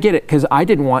accept, and I get it because I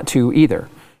didn't want to either.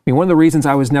 One of the reasons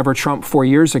I was never Trump 4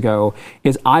 years ago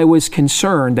is I was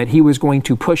concerned that he was going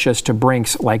to push us to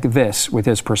brinks like this with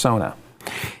his persona.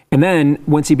 And then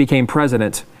once he became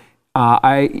president,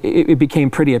 it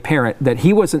became pretty apparent that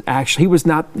he was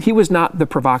not the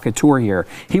provocateur here.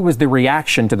 He was the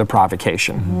reaction to the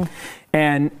provocation.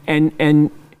 Mm-hmm.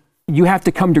 And you have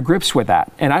to come to grips with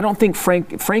that. And I don't think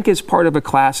Frank is part of a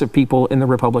class of people in the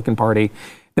Republican Party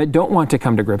that don't want to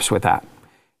come to grips with that.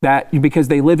 That because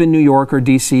they live in New York or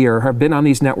DC or have been on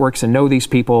these networks and know these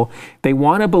people, they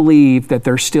want to believe that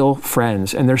they're still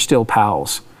friends and they're still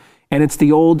pals. And it's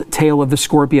the old tale of the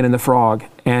scorpion and the frog.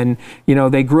 And,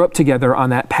 they grew up together on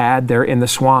that pad there in the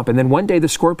swamp. And then one day the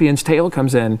scorpion's tail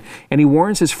comes in and he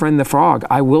warns his friend the frog,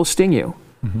 I will sting you.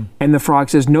 Mm-hmm. And the frog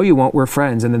says, no, you won't, we're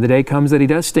friends. And then the day comes that he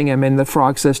does sting him, and the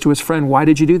frog says to his friend, why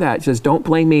did you do that? He says, don't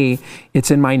blame me, it's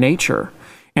in my nature.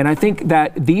 And I think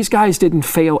that these guys didn't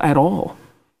fail at all.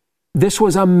 This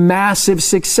was a massive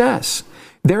success.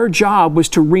 Their job was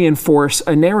to reinforce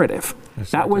a narrative.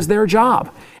 Exactly. That was their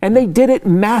job. And they did it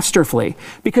masterfully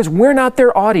because we're not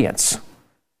their audience.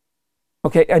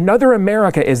 Okay, Another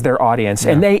America is their audience,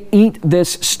 and they eat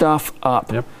this stuff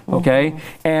up, okay?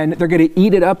 And they're going to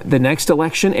eat it up the next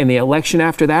election, and the election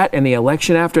after that, and the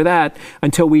election after that,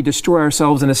 until we destroy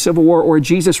ourselves in a civil war or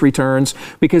Jesus returns,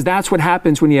 because that's what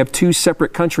happens when you have two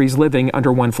separate countries living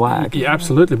under one flag. Yeah,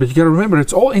 absolutely, but you got to remember,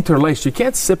 it's all interlaced. You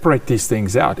can't separate these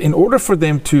things out. In order for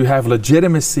them to have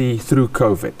legitimacy through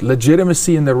COVID,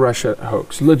 legitimacy in the Russia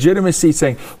hoax, legitimacy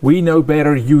saying, we know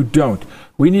better, you don't.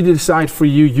 We need to decide for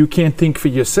you. You can't think for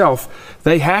yourself.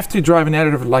 They have to drive a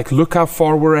narrative like, look how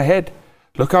far we're ahead.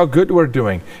 Look how good we're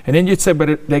doing. And then you'd say,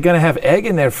 but they're going to have egg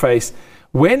in their face.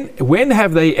 When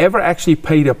have they ever actually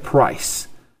paid a price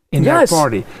in their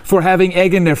party for having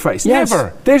egg in their face?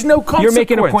 Never. There's no consequence. You're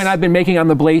making a point I've been making on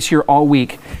the Blaze here all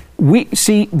week.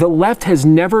 The left has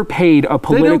never paid a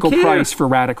political price for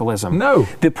radicalism. No.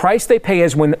 The price they pay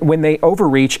is when they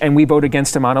overreach and we vote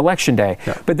against them on election day.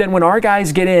 Yeah. But then when our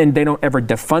guys get in, they don't ever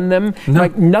defund them. No.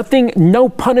 Like nothing, no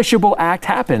punishable act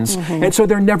happens. Mm-hmm. And so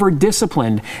they're never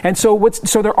disciplined. And so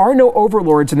there are no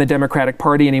overlords in the Democratic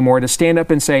Party anymore to stand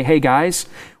up and say, hey guys,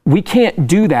 we can't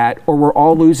do that or we're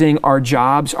all losing our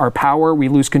jobs, our power. We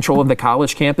lose control of the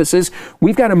college campuses.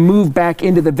 We've got to move back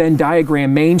into the Venn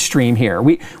diagram mainstream here.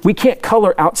 We can't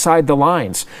color outside the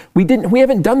lines. We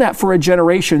haven't done that for a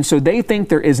generation, so they think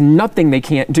there is nothing they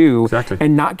can't do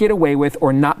and not get away with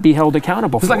or not be held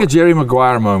accountable for. It's like a Jerry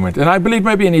Maguire moment. And I believe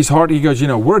maybe in his heart he goes,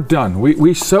 we're done.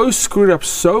 We so screwed up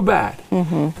so bad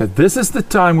that this is the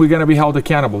time we're going to be held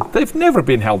accountable. They've never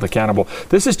been held accountable.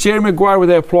 This is Jerry Maguire where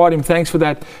they applaud him. Thanks for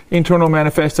that internal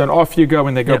manifesto, and off you go,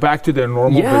 and they go back to their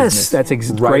normal business. That's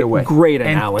right away. Great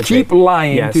analogy. And keep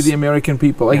lying to the American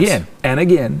people again and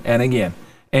again and again.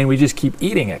 And we just keep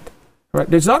eating it.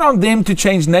 Right? It's not on them to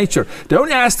change nature.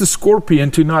 Don't ask the scorpion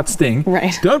to not sting.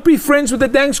 Right. Don't be friends with the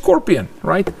dang scorpion.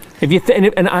 Right?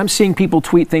 And I'm seeing people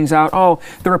tweet things out. Oh,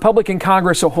 the Republican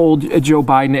Congress will hold Joe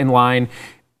Biden in line.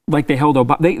 Like they held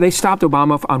Obama. They stopped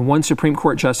Obama on one Supreme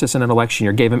Court justice in an election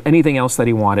year, gave him anything else that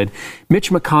he wanted. Mitch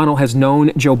McConnell has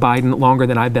known Joe Biden longer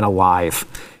than I've been alive.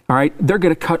 All right, they're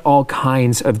going to cut all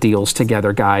kinds of deals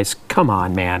together, guys. Come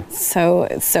on, man. So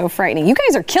frightening. You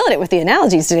guys are killing it with the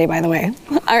analogies today, by the way.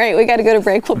 All right, we got to go to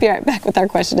break. We'll be right back with our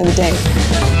question of the day.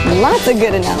 Lots of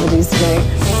good analogies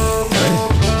today.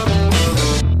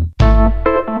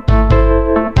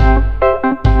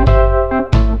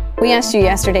 We asked you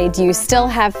yesterday, do you still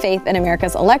have faith in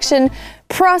America's election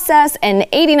process? And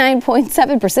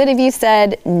 89.7% of you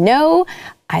said no.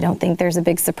 I don't think there's a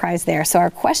big surprise there. So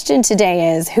our question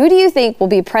today is, who do you think will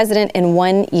be president in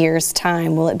 1 year's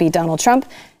time? Will it be Donald Trump,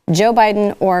 Joe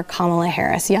Biden, or Kamala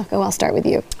Harris? Jaco, I'll start with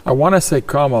you. I want to say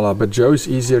Kamala, but Joe's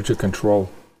easier to control.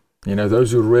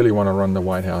 Those who really want to run the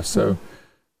White House. So,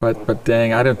 but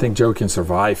dang, I don't think Joe can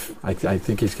survive. I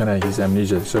think he's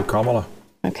amnesia. So Kamala.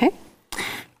 Okay.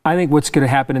 I think what's going to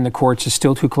happen in the courts is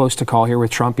still too close to call here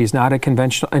with Trump. He's not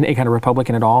any kind of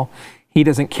Republican at all. He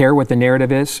doesn't care what the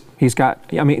narrative is. He's got,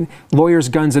 lawyers,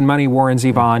 guns, and money, Warren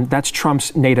Zevon. That's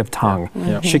Trump's native tongue.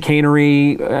 Yeah.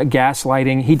 Chicanery,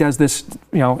 gaslighting. He does this,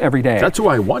 every day. That's who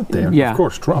I want there. Yeah. Of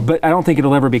course, Trump. But I don't think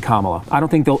it'll ever be Kamala. I don't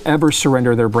think they'll ever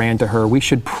surrender their brand to her. We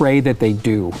should pray that they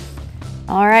do.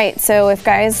 All right. So if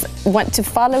guys want to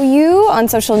follow you on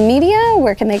social media,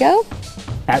 where can they go?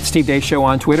 At Steve Deace Show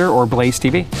on Twitter or Blaze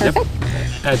TV. Perfect.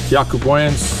 Yep. At Jaco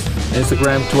Booyens,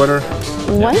 Instagram, Twitter.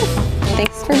 Wonderful.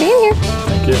 Thanks for being here.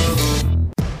 Thank you.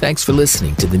 Thanks for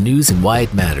listening to the news and why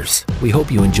it matters. We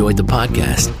hope you enjoyed the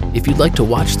podcast. If you'd like to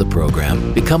watch the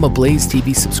program, become a Blaze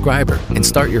TV subscriber and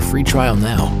start your free trial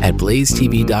now at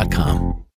blazetv.com.